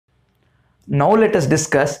Now let us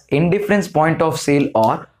discuss indifference point of sale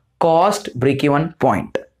or cost break-even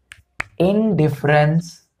point.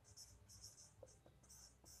 Indifference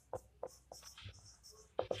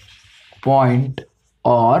point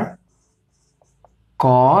or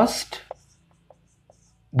cost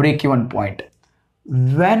break-even point.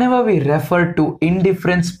 Whenever we refer to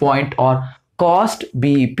indifference point or cost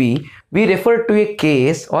BEP, we refer to a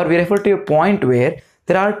case or we refer to a point where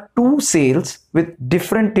there are two sales with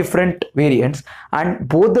different variants and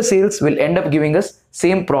both the sales will end up giving us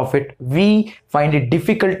same profit. We find it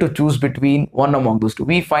difficult to choose between one among those two.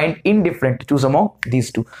 We find indifferent to choose among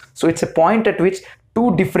these two. So it's a point at which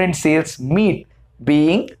two different sales meet,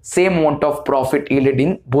 being same amount of profit yielded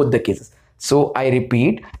in both the cases. So I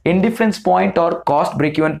repeat, indifference point or cost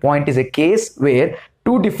break-even point is a case where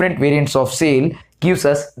two different variants of sale gives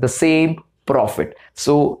us the same profit.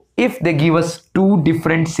 So if they give us two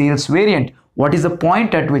different sales variant, what is the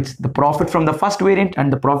point at which the profit from the first variant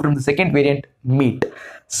and the profit from the second variant meet?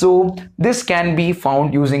 So this can be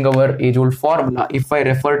found using our age-old formula. If I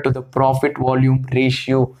refer to the profit volume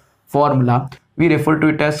ratio formula, we refer to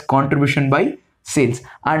it as contribution by sales,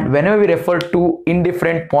 and whenever we refer to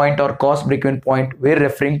indifferent point or cost break-even point, we're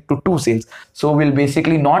referring to two sales. So we'll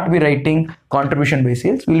basically not be writing contribution by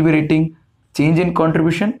sales, we'll be writing change in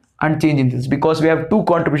contribution and change in sales, because we have two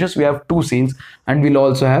contributions, we have two sales, and we'll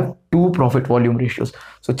also have two profit volume ratios.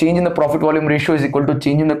 So change in the profit volume ratio is equal to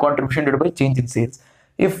change in the contribution divided by change in sales.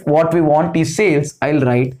 If what we want is sales, I'll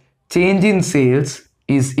write change in sales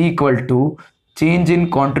is equal to change in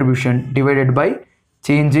contribution divided by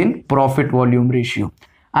change in profit volume ratio.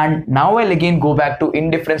 And now I'll again go back to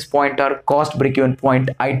indifference point or cost break-even point.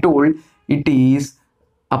 I told it is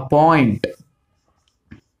a point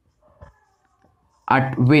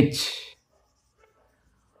at which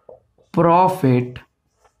profit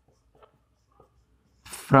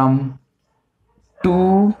from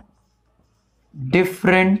two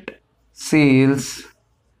different sales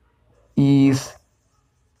is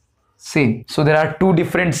same. So there are two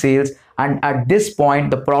different sales, and at this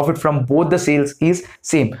point the profit from both the sales is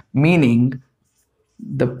same, meaning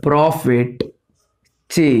the profit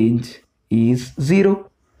change is zero.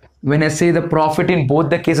 When I say the profit in both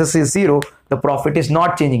the cases is zero, the profit is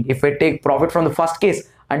not changing. If I take profit from the first case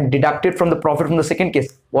and deduct it from the profit from the second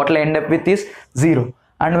case, what will I end up with is zero.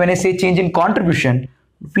 And when I say change in contribution,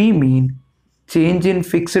 we mean change in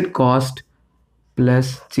fixed cost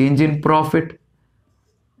plus change in profit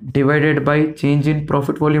divided by change in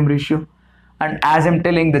profit volume ratio. And as I'm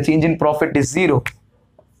telling, the change in profit is zero.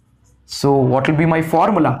 So what will be my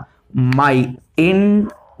formula? My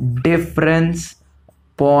indifference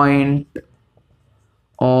point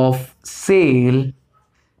of sale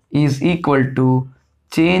is equal to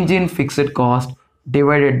change in fixed cost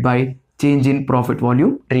divided by change in profit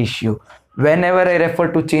volume ratio. Whenever I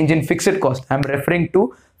refer to change in fixed cost, I'm referring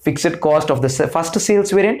to fixed cost of the first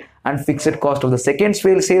sales variant and fixed cost of the second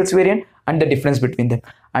sales variant and the difference between them.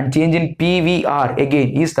 And change in PVR again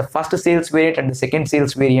is the first sales variant and the second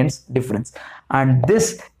sales variant's difference. And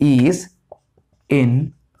this is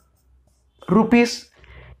in rupees.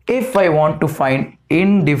 If I want to find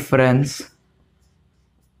indifference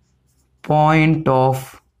point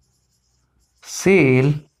of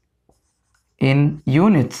sale in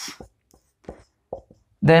units,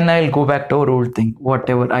 then I'll go back to our old thing,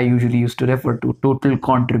 whatever I usually used to refer to, total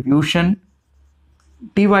contribution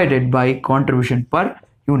divided by contribution per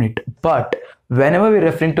unit. But whenever we're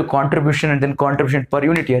referring to contribution and then contribution per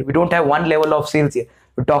unit here, we don't have one level of sales here.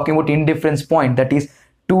 We're talking about indifference point, that is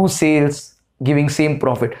two sales giving same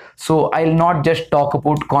profit. So I'll not just talk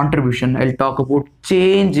about contribution, I'll talk about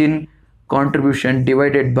change in contribution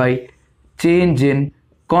divided by change in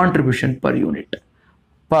contribution per unit.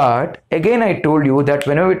 But again, I told you that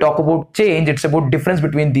whenever we talk about change, it's about difference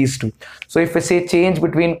between these two. So if I say change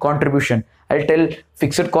between contribution, I'll tell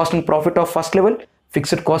fixed cost and profit of first level,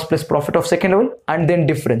 fixed cost plus profit of second level, and then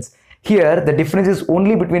difference. Here, the difference is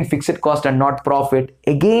only between fixed cost and not profit,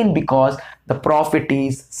 again because the profit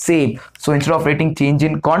is same. So instead of writing change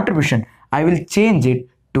in contribution, I will change it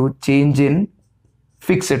to change in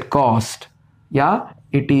fixed cost. Yeah,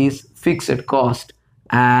 it is fixed cost,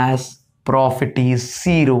 as profit is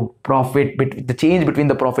zero. Profit, the change between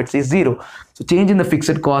the profits is zero. So change in the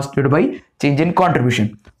fixed cost divided by change in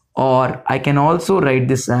contribution. Or I can also write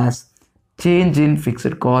this as change in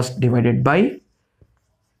fixed cost divided by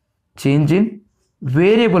change in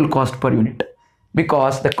variable cost per unit,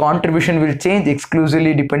 because the contribution will change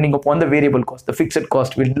exclusively depending upon the variable cost. The fixed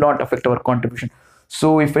cost will not affect our contribution.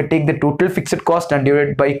 So if I take the total fixed cost and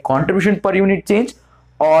divide by contribution per unit change,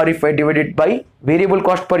 or if I divide it by variable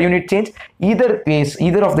cost per unit change,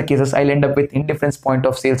 either of the cases, I'll end up with indifference point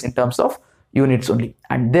of sales in terms of units only.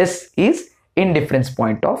 And this is indifference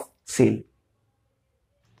point of sale.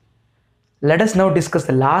 Let us now discuss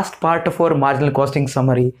the last part of our marginal costing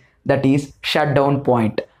summary, that is shutdown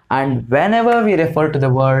point. And whenever we refer to the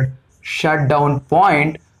word shutdown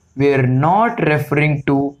point, we're not referring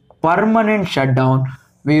to permanent shutdown,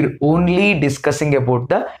 we're only discussing about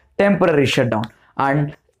the temporary shutdown.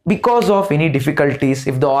 And because of any difficulties,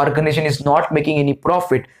 if the organization is not making any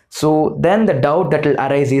profit, so then the doubt that will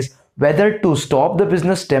arise is whether to stop the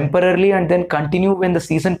business temporarily and then continue when the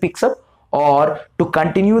season picks up, or to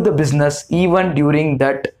continue the business even during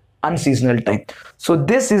that unseasonal time. So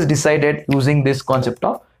this is decided using this concept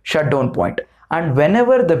of shutdown point. And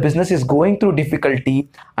whenever the business is going through difficulty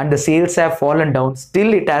and the sales have fallen down,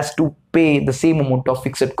 still it has to pay the same amount of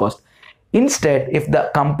fixed cost. Instead, if the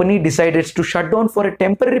company decides to shut down for a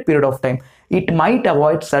temporary period of time, it might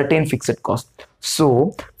avoid certain fixed costs.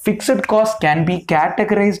 So fixed costs can be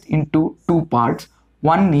categorized into two parts.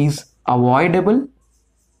 One is avoidable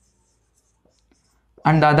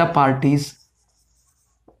and the other part is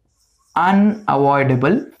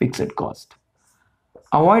unavoidable fixed cost.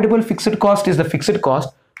 Avoidable fixed cost is the fixed cost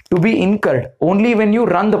to be incurred only when you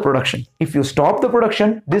run the production. If you stop the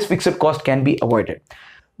production, this fixed cost can be avoided.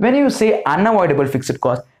 When you say unavoidable fixed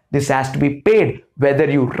cost, this has to be paid whether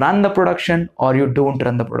you run the production or you don't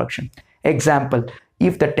run the production. Example,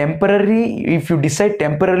 if you decide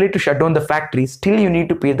temporarily to shut down the factory, still you need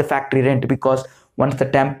to pay the factory rent, because once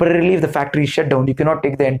if the factory is shut down, you cannot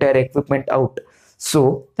take the entire equipment out.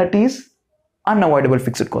 So that is unavoidable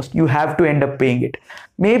fixed cost. You have to end up paying it.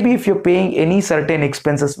 Maybe if you're paying any certain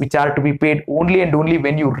expenses which are to be paid only and only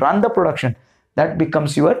when you run the production, that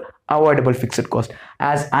becomes your avoidable fixed cost.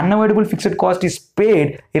 As unavoidable fixed cost is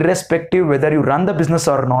paid irrespective whether you run the business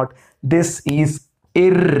or not, this is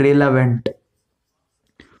irrelevant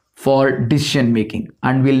for decision making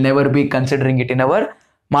and we'll never be considering it in our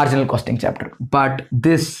marginal costing chapter. But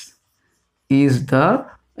this is the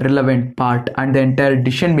relevant part and the entire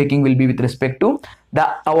decision making will be with respect to the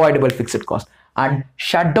avoidable fixed cost. And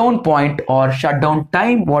shutdown point or shutdown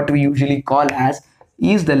time, what we usually call as,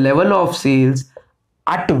 is the level of sales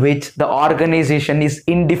at which the organization is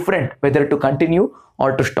indifferent whether to continue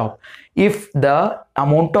or to stop. If the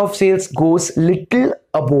amount of sales goes little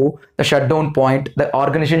above the shutdown point, the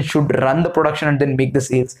organization should run the production and then make the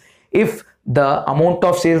sales. If the amount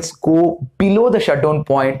of sales go below the shutdown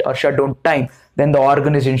point or shutdown time, then the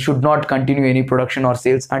organization should not continue any production or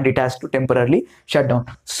sales and it has to temporarily shut down.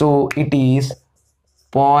 So it is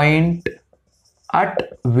point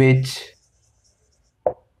at which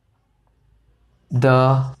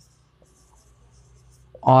the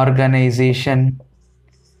organization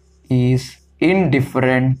is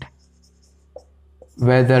indifferent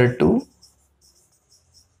whether to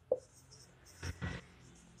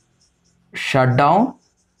shut down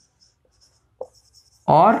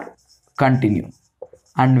or continue.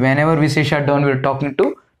 And whenever we say shutdown, we're talking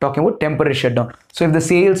about temporary shutdown. So if the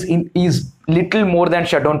sales is little more than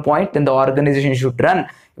shutdown point, then the organization should run.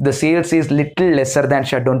 If the sales is little lesser than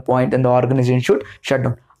shutdown point, then the organization should shut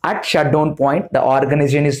down. At shutdown point, the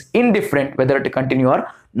organization is indifferent whether to continue or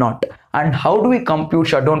not. And how do we compute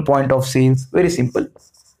shutdown point of sales? Very simple.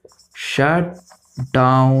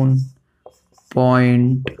 Shutdown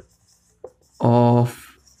point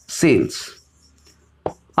of sales.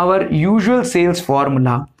 Our usual sales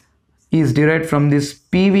formula is derived from this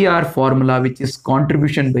PVR formula, which is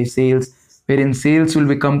contribution by sales, wherein sales will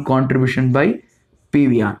become contribution by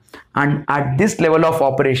PVR. And at this level of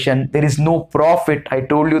operation, there is no profit. I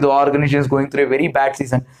told you the organization is going through a very bad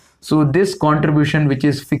season. So this contribution, which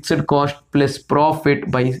is fixed cost plus profit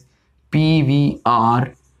by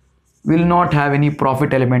PVR, will not have any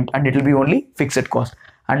profit element and it will be only fixed cost.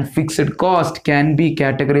 And fixed cost can be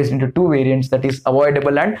categorized into two variants, that is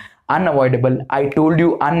avoidable and unavoidable. I told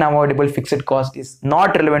you unavoidable fixed cost is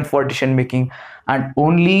not relevant for decision making and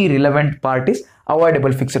only relevant part is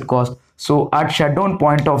avoidable fixed cost. So at shutdown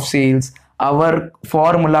point of sales, our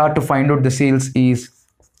formula to find out the sales is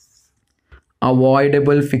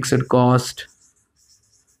avoidable fixed cost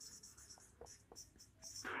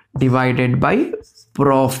divided by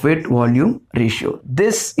profit volume ratio.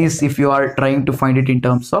 This is if you are trying to find it in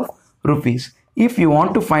terms of rupees. If you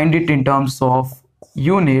want to find it in terms of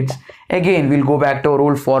units, again we'll go back to our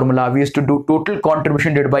old formula. We used to do total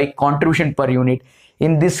contribution divided by contribution per unit.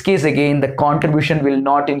 In this case, again the contribution will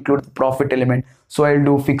not include the profit element, so I'll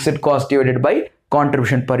do fixed cost divided by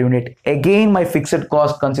contribution per unit. Again, my fixed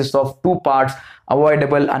cost consists of two parts,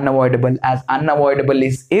 avoidable, unavoidable. As unavoidable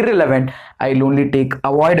is irrelevant, I'll only take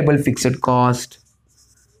avoidable fixed cost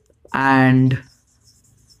and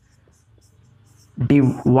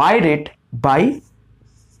divide it by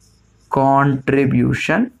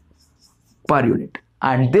contribution per unit,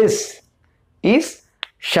 and this is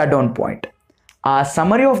shutdown point. A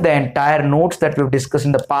summary of the entire notes that we've discussed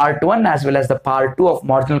in the part 1 as well as the part 2 of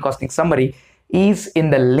marginal costing summary is in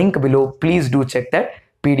the link below. Please do check that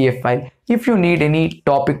PDF file. If you need any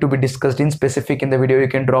topic to be discussed in specific in the video, you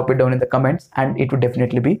can drop it down in the comments and it would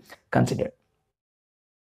definitely be considered.